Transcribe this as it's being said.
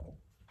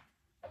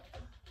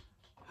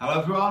Hello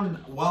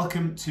everyone,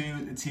 welcome to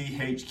the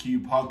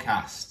THQ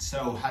podcast.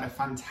 So had a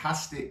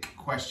fantastic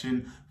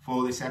question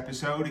for this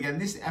episode. Again,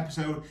 this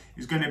episode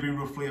is going to be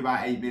roughly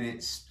about 8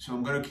 minutes, so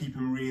I'm going to keep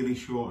them really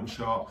short and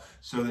sharp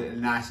so that they're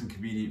nice and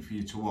convenient for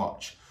you to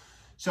watch.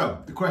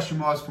 So the question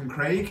was from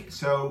Craig.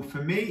 So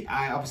for me,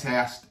 I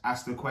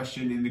asked the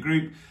question in the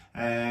group,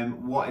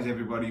 what is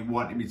everybody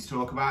wanting me to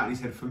talk about? And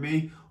he said, for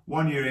me,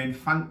 1 year in,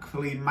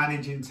 thankfully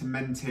managing to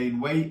maintain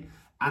weight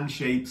and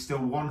shape, still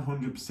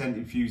 100%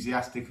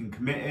 enthusiastic and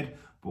committed,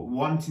 but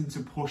wanting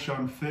to push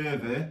on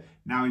further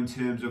now in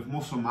terms of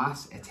muscle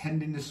mass,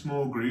 attending the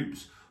small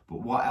groups, but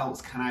what else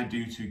can I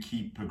do to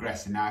keep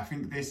progressing? Now, I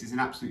think this is an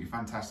absolutely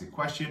fantastic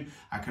question.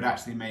 I could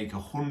actually make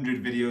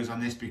 100 videos on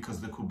this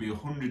because there could be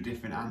 100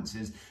 different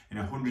answers in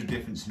 100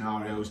 different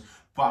scenarios,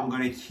 but I'm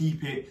going to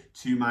keep it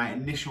to my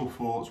initial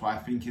thoughts, what I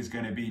think is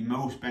going to be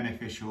most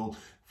beneficial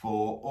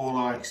for all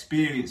our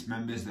experienced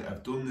members that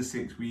have done the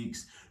 6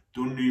 weeks,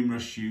 done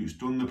numerous shoots,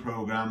 done the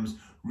programs,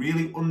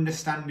 really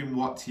understanding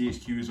what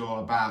THQ is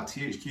all about.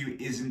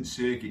 THQ isn't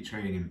circuit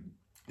training.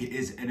 It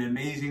is an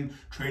amazing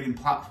training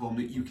platform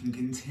that you can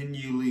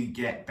continually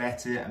get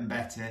better and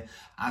better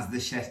as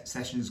the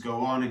sessions go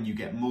on, and you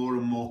get more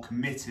and more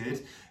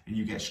committed, and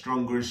you get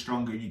stronger and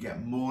stronger, and you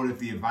get more of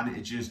the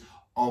advantages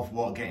of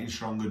what getting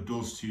stronger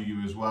does to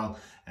you as well,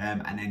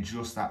 and then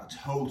just that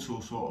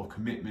total sort of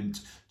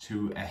commitment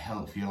to a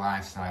healthier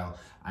lifestyle.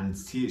 And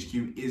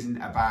THQ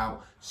isn't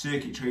about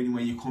circuit training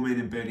where you come in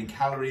and burning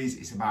calories.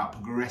 It's about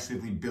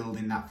progressively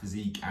building that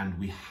physique, and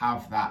we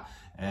have that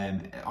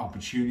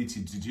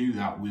opportunity to do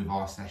that with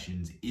our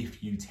sessions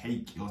if you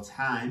take your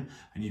time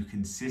and you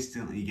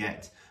consistently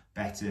get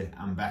better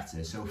and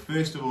better. So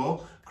first of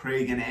all,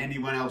 Craig and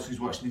anyone else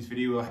who's watching this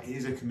video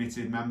is a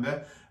committed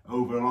member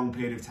over a long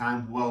period of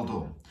time, well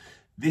done.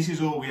 This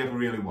is all we ever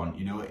really want.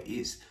 You know,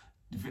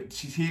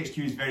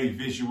 THQ is very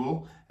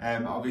visual,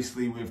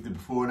 obviously with the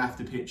before and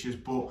after pictures,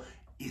 but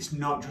it's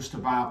not just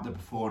about the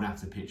before and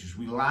after pictures.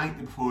 We like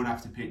the before and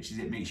after pictures.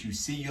 It makes you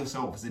see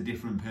yourself as a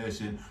different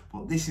person,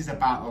 but this is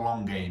about the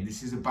long game.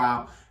 This is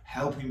about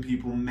helping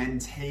people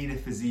maintain a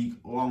physique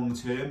long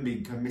term,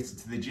 being committed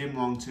to the gym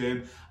long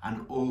term,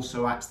 and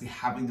also actually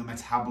having a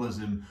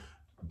metabolism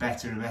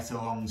better and better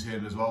long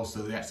term as well,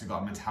 so they actually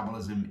got a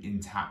metabolism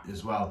intact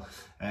as well,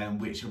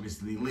 which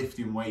obviously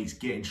lifting weights,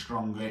 getting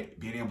stronger,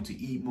 being able to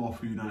eat more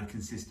food on a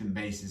consistent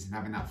basis, and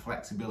having that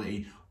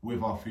flexibility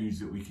with our foods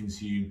that we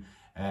consume,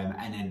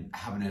 and then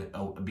having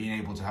being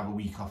able to have a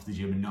week off the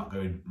gym and not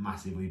going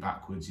massively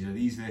backwards. You know,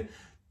 these are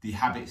the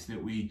habits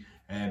that we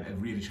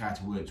have really tried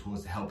to work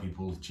towards to help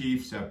people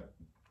achieve. So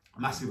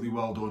massively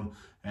well done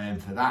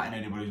for that, and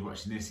anybody who's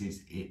watching this,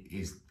 it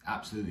is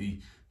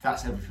absolutely,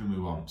 that's everything we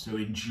want. So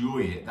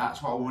enjoy it.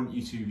 That's what I want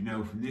you to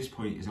know from this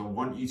point, is I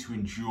want you to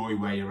enjoy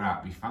where you're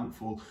at. Be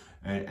thankful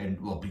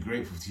and well, be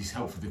grateful to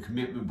yourself for the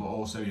commitment, but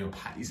also, you know,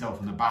 pat yourself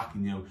on the back,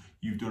 and you know,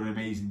 you've done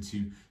amazing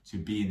to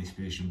be in this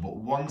position. But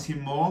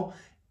wanting more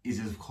is,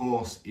 of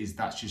course,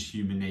 that's just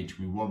human nature.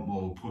 We want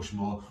more, we'll push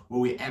more.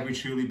 Will we ever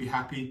truly be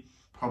happy?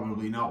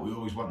 Probably not. We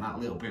always want that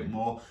little bit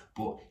more,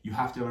 but you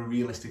have to have a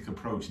realistic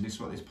approach, and this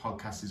is what this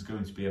podcast is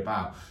going to be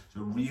about.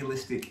 So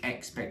realistic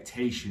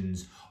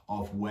expectations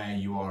of where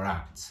you are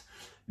at.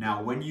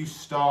 Now, when you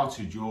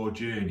started your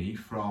journey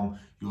from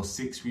your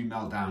 6 week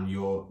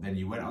meltdown, then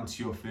you went on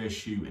to your first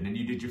shoot, and then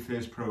you did your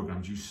first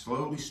programs, you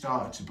slowly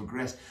started to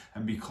progress,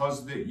 and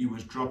because that you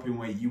was dropping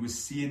weight, you were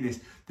seeing this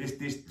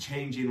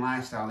change in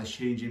lifestyle, this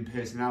change in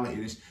personality,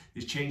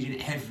 this change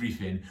in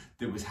everything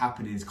that was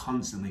happening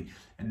constantly.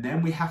 And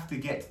then we have to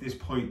get to this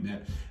point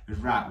that,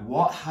 right,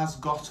 what has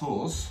got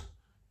us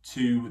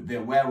to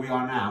where we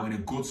are now in a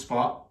good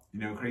spot? You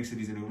know, Craig said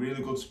he's in a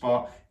really good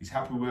spot. He's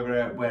happy with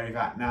where he's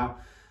at now.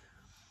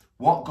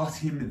 What got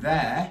him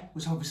there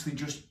was obviously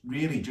just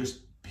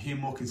being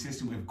more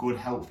consistent with good,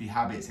 healthy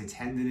habits,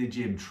 attending the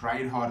gym,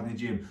 trying hard in the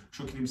gym,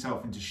 chucking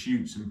himself into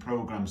shoots and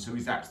programs. So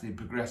he's actually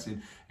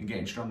progressing and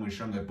getting stronger and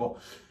stronger. But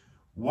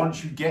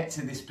once you get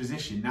to this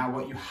position, now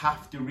what you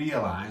have to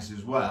realize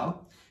as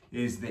well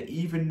is that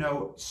even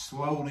though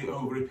slowly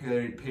over a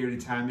period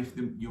of time, if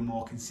you're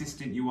more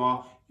consistent, you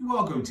are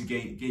going to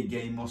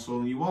gain muscle,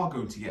 and you are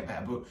going to get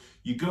better, but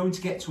you're going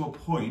to get to a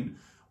point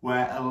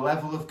where a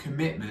level of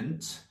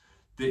commitment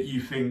that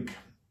you think,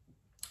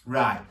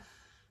 right,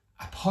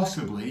 I'm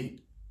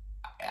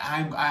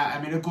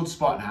in a good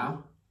spot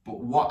now, but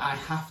what I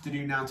have to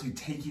do now to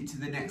take it to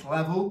the next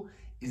level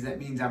is that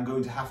means I'm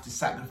going to have to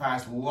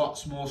sacrifice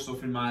lots more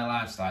stuff in my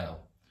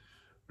lifestyle,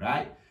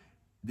 right?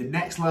 The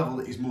next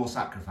level is more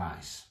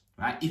sacrifice,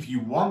 right? If you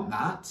want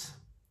that,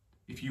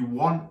 if you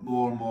want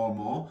more and more and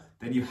more,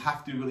 then you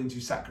have to be willing to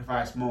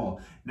sacrifice more.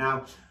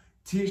 Now,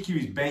 THQ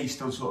is based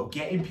on sort of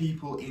getting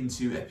people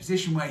into a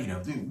position where, you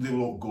know, they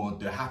look good,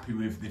 they're happy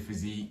with the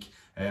physique,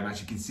 as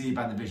you can see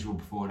by the visual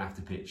before and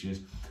after pictures.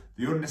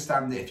 They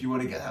understand that if you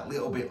want to get that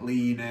little bit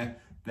leaner,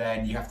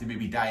 then you have to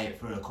maybe diet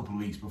for a couple of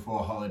weeks before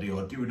a holiday,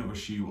 or do another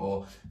shoot,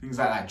 or things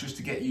like that, just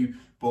to get you.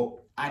 But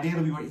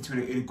ideally, we want you to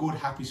be in a good,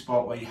 happy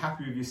spot where you're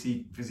happy with your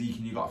physique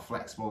and you've got a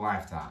flexible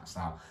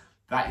lifestyle.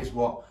 That is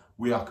what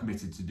we are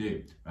committed to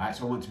do, right?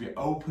 So I want to be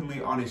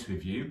openly honest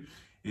with you,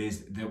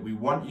 is that we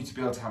want you to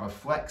be able to have a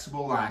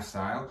flexible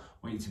lifestyle,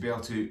 want you to be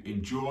able to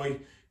enjoy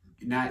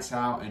nights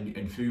out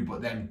and food,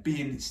 but then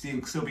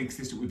still being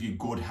consistent with your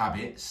good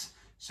habits,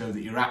 so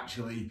that you're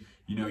actually,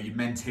 you're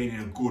maintaining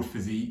a good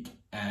physique,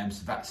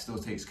 so that still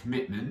takes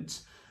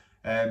commitment.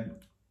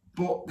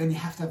 But then you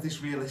have to have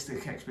this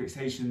realistic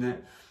expectation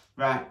that,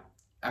 right,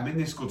 I'm in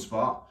this good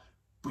spot,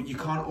 but you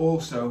can't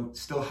also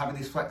still having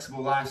this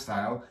flexible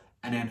lifestyle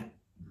and then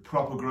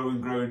proper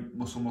growing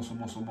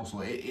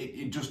muscle.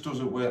 It just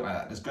doesn't work like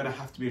that. There's going to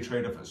have to be a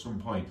trade-off at some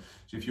point.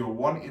 So if you're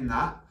wanting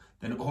that,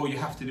 then all you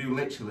have to do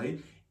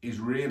literally is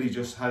really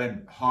just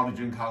hardly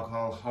drink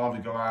alcohol,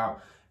 hardly go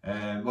out.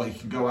 Well, you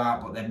can go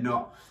out, but then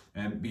not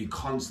be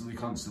constantly,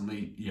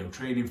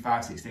 training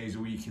 5-6 days a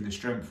week in the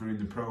strength room,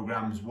 the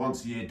programs,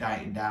 once a year,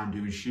 dieting down,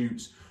 doing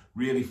shoots,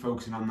 really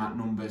focusing on that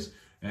numbers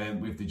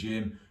with the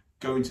gym,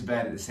 going to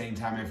bed at the same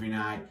time every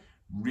night,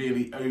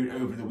 really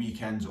over the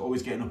weekends,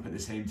 always getting up at the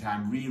same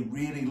time,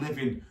 really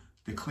living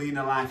the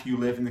cleaner life you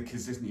live and the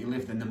consistent you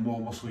live, then the more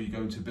muscle you're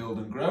going to build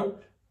and grow.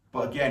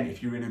 But again,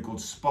 if you're in a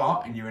good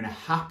spot and you're in a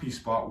happy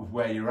spot with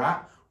where you're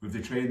at, with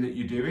the training that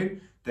you're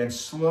doing, then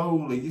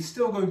slowly you're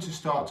still going to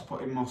start to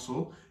put in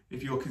muscle.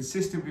 If you're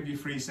consistent with your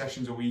 3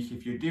 sessions a week,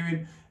 if you're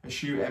doing a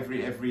shoot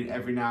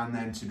every now and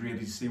then to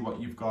really see what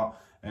you've got,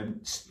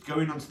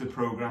 going onto the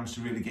programs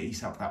to really get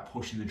yourself that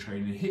push in the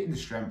training, hitting the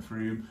strength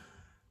room,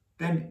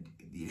 then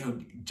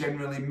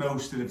generally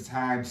most of the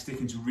time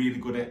sticking to really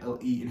good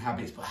eating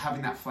habits, but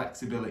having that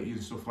flexibility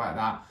and stuff like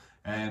that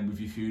with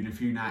your food, a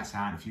few nights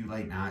out, a few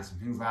late nights and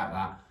things like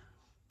that,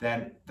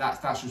 then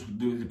that's just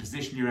the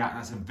position you're at, and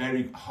that's a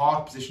very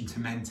hard position to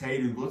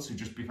maintain and good. So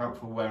just be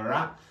thankful where we're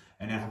at,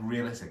 and then have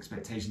realistic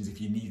expectations.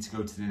 If you need to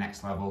go to the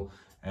next level,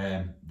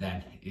 then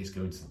it's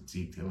going to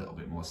take a little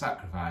bit more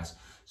sacrifice.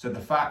 So the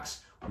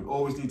facts: we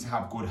always need to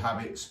have good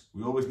habits.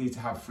 We always need to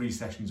have 3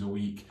 sessions a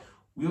week.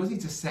 We always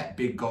need to set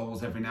big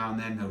goals every now and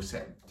then.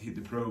 Hit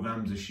the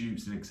programs, the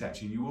shoots, and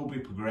etc. You will be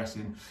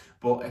progressing.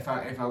 But if I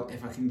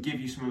can give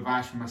you some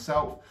advice from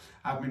myself,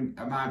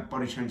 my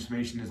body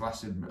transformation has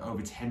lasted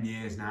over 10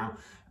 years now.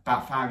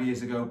 About 5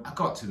 years ago, I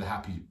got to the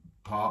happy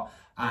part,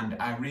 and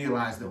I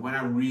realised that when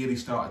I really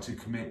started to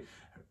commit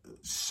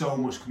so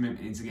much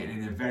commitment into getting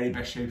in the very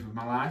best shape of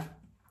my life,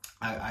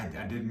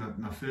 I did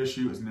my first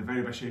shoot. I was in the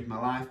very best shape of my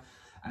life,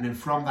 and then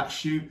from that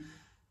shoot,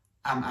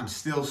 I'm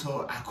still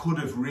I could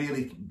have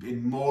really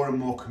been more and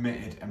more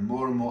committed and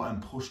more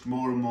and pushed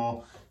more and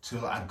more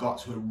till I got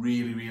to a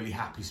really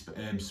happy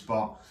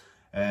spot,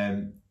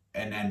 and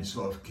then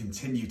sort of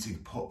continue to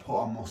put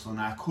on muscle.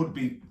 Now I could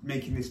be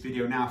making this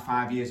video now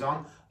 5 years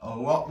on, a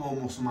lot more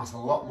muscle mass, a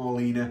lot more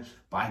leaner,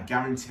 but I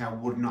guarantee I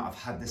would not have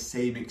had the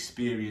same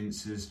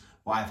experiences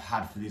what I've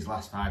had for these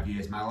last 5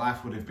 years. My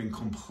life would have been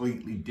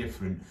completely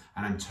different,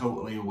 and I'm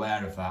totally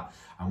aware of that.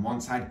 And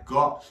once I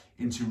got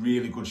into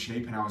really good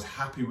shape and I was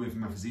happy with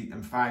my physique,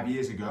 then 5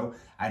 years ago,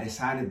 I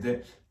decided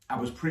that I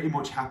was pretty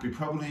much happy,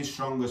 probably as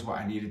strong as what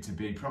I needed to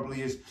be,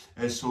 probably as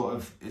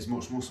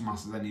much muscle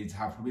mass as I needed to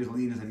have, probably as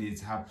lean as I needed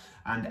to have.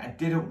 And I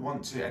didn't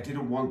want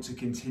to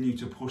continue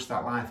to push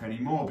that life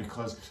anymore,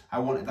 because I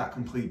wanted that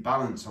complete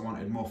balance. I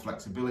wanted more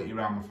flexibility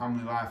around my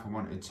family life. I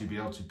wanted to be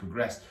able to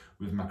progress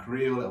with my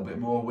career a little bit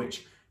more,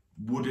 which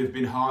would have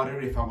been harder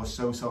if I was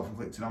so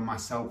self-inflicted on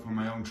myself and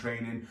my own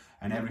training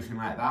and everything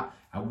like that.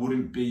 I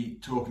wouldn't be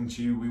talking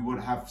to you, we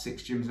wouldn't have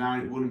 6 gyms now,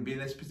 and it wouldn't be in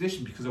this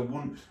position, because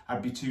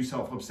I'd be too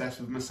self-obsessed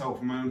with myself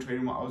and my own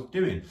training, what I was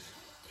doing.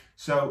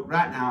 So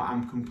right now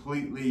I'm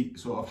completely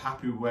sort of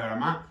happy with where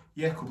I'm at.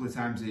 Yeah, a couple of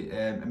times,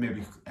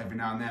 maybe every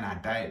now and then I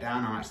diet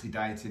down. I'm actually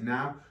dieting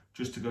now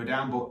just to go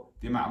down, but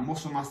the amount of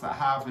muscle mass that I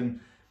have, and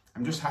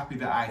I'm just happy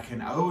that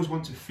I always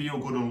want to feel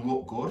good and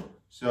look good.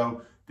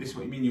 So this is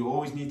what you mean. You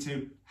always need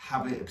to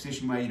have a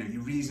position where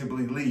you're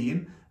reasonably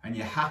lean and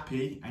you're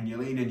happy and you're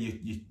lean and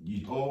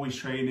you're always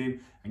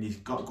training and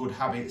you've got good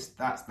habits.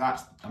 That's.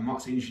 I'm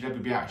not saying you should ever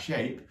be out of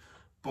shape,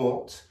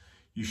 but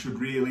you should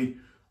really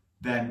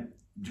then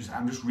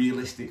I'm just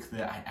realistic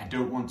that I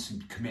don't want to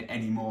commit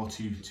any more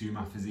to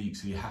my physique.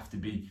 So you have to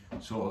be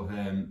sort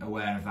of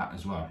aware of that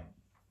as well.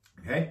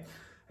 Okay.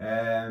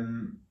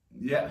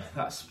 Yeah,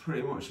 that's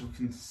pretty much, I've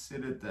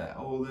considered that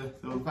all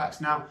the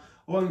facts. Now,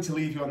 I wanted to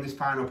leave you on this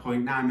final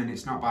point. 9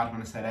 minutes, not bad when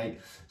I said 8.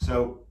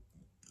 So,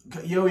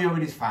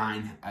 yo-yoing is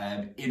fine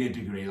in a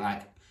degree.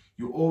 Like,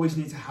 you always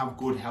need to have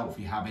good,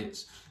 healthy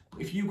habits.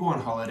 But if you go on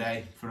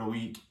holiday for a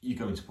week, you're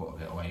going to put a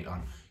bit of weight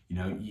on.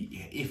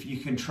 If you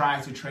can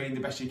try to train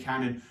the best you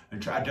can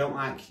and try. I don't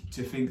like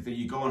to think that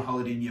you go on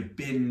holiday and you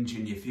binge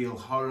and you feel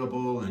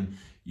horrible and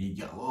you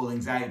get all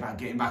anxiety about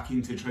getting back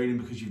into training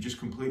because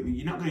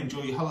you're not going to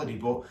enjoy your holiday,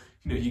 but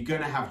you're going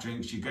to have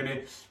drinks, you're going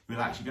to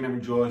relax, you're going to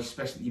enjoy,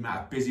 especially you might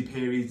have busy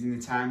periods in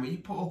the time where you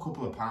put a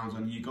couple of pounds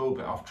on, you go a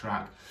bit off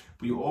track,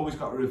 but you always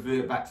got to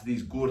revert back to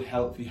these good,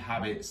 healthy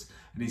habits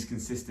and these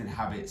consistent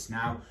habits.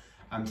 Now,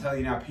 I'm telling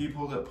you now,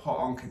 people that put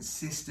on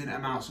consistent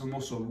amounts of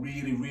muscle,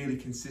 really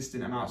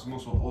consistent amounts of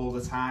muscle all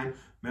the time,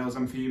 males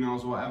and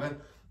females or whatever,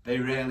 they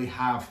rarely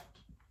have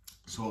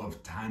sort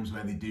of times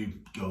where they do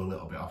go a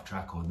little bit off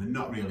track, or they're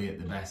not really at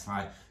the best,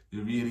 like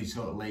they're really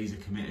sort of laser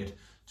committed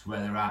to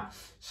where they're at.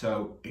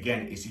 So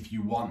again, it's if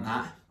you want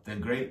that, then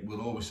great,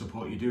 we'll always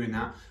support you doing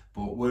that.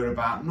 But we're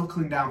about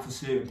knuckling down for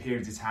certain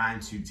periods of time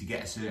to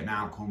get a certain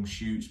outcome,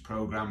 shoots,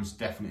 programs,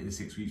 definitely the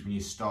 6 weeks when you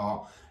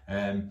start.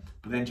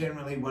 But then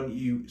generally when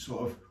you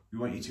we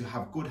want you to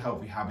have good,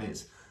 healthy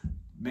habits,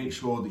 make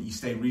sure that you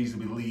stay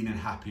reasonably lean and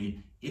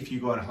happy. If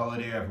you go on a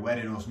holiday or have a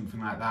wedding or something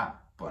like that,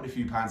 put on a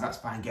few pounds, that's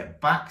fine. Get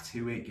back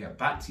to it, get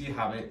back to your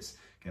habits,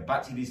 get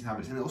back to your decent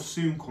habits, and it'll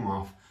soon come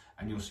off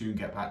and you'll soon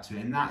get back to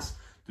it. And that's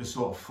the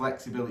sort of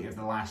flexibility of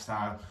the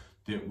lifestyle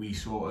that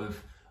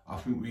I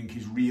think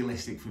is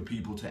realistic for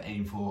people to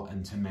aim for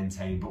and to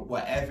maintain. But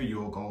whatever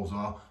your goals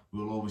are,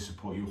 we'll always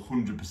support you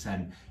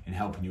 100% in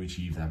helping you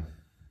achieve them.